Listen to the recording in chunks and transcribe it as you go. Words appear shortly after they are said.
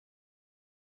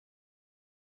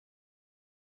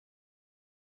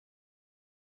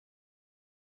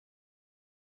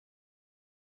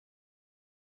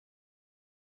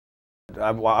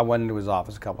I went into his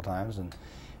office a couple times,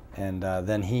 and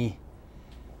then he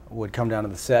would come down to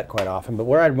the set quite often. But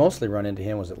where I'd mostly run into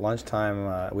him was at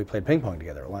lunchtime. We played ping pong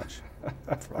together at lunch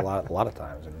a lot of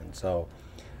times, and so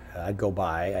I'd go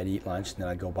by, I'd eat lunch, and then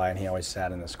I'd go by, and he always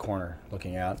sat in this corner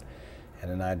looking out, and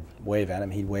then I'd wave at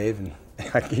him. He'd wave, and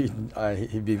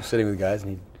he'd be sitting with the guys,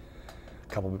 and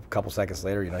couple seconds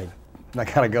later, you know, I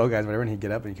gotta go, guys, whatever, and he'd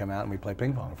get up and he'd come out and we'd play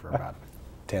ping pong for about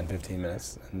 10, 15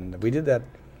 minutes. And we did that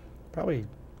probably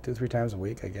 2-3 times a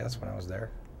week, I guess, when I was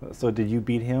there. So did you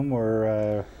beat him,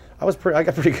 or? I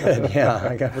got pretty good, yeah,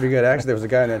 I got pretty good. Actually, there was a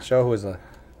guy in that show who was a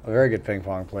very good ping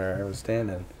pong player. I was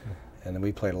standing, and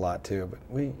we played a lot too.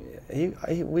 But I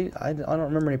don't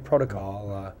remember any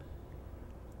protocol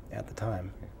at the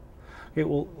time. Okay,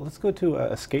 well, let's go to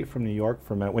Escape from New York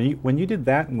for a minute. When you did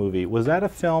that movie, was that a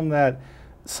film that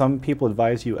some people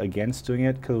advised you against doing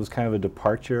it because it was kind of a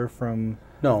departure from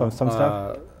some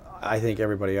stuff? I think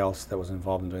everybody else that was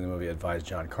involved in doing the movie advised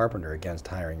John Carpenter against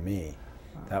hiring me.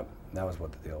 That was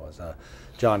what the deal was.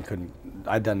 John couldn't.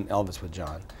 I'd done Elvis with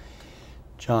John.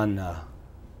 John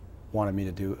wanted me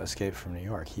to do Escape from New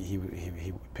York. He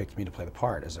picked me to play the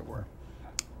part, as it were.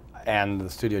 And the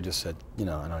studio just said, you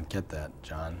know, I don't get that,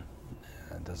 John.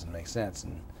 It doesn't make sense.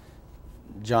 And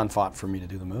John fought for me to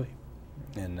do the movie,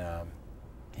 and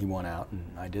he won out, and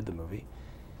I did the movie.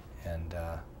 And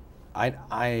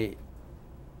I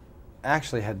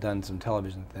actually had done some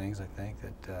television things, I think,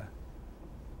 that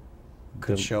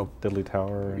could show Diddley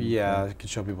Tower. Yeah, it could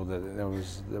show people that there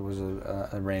was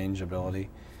a range ability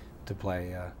to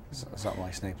play something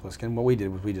like Snake Plissken. What we did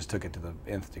was we just took it to the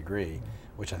nth degree,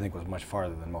 which I think was much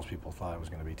farther than most people thought it was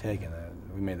going to be taken.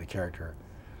 We made the character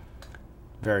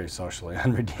very socially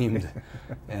unredeemed,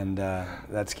 and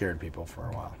that scared people for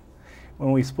a while.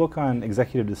 When we spoke on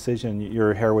Executive Decision,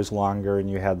 your hair was longer and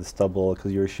you had the stubble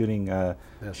because you were shooting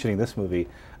shooting this movie.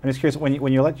 I'm just curious,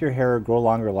 when you let your hair grow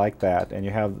longer like that and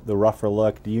you have the rougher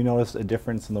look, do you notice a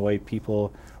difference in the way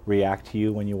people react to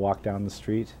you when you walk down the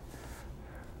street?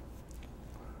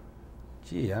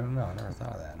 Gee, I don't know. I never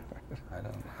thought of that.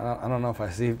 I don't know if I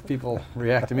see people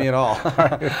react to me at all.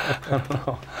 I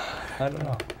don't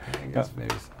know. I guess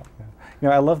maybe so. You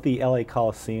know, I love the L.A.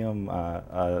 Coliseum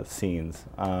scenes.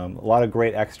 A lot of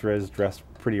great extras, dressed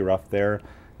pretty rough there.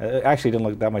 It actually didn't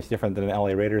look that much different than an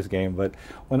L.A. Raiders game, but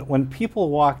when people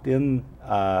walked in,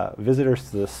 visitors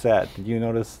to the set, did you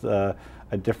notice a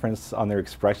difference on their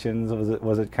expressions?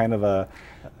 Was it kind of a...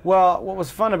 Well, what was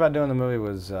fun about doing the movie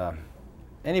was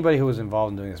anybody who was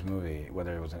involved in doing this movie,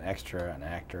 whether it was an extra, an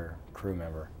actor, crew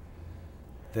member,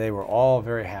 they were all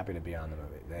very happy to be on the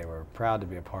movie. They were proud to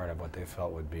be a part of what they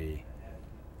felt would be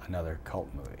another cult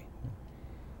movie.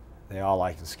 They all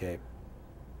liked Escape.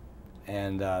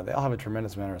 And they all have a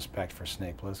tremendous amount of respect for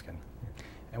Snake Plissken.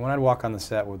 And when I'd walk on the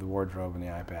set with the wardrobe and the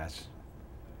eye patch,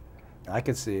 I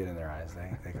could see it in their eyes.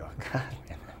 They go, God,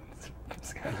 man,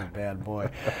 this guy's a bad boy.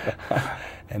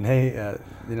 And they,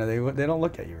 you know, they don't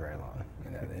look at you very long.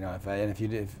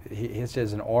 It's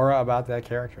just an aura about that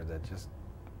character that just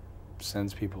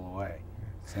sends people away,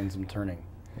 sends them turning.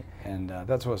 And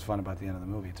that's what was fun about the end of the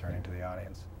movie, turning to the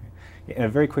audience. And a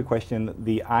very quick question,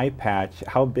 the eye patch,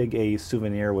 how big a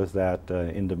souvenir was that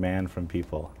in demand from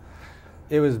people?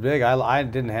 It was big. I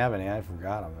didn't have any. I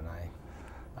forgot them. And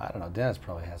I don't know, Dennis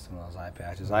probably has some of those eye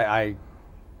patches.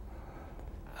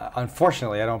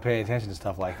 Unfortunately, I don't pay attention to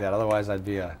stuff like that. Otherwise, I'd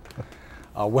be a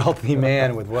wealthy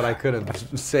man with what I could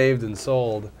have saved and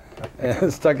sold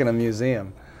and stuck in a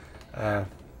museum.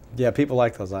 Yeah, people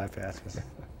like those eye patches.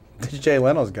 Jay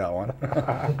Leno's got one.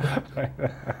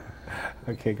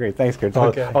 Okay, great. Thanks, Kurt.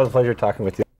 Okay. Always a pleasure talking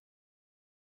with you.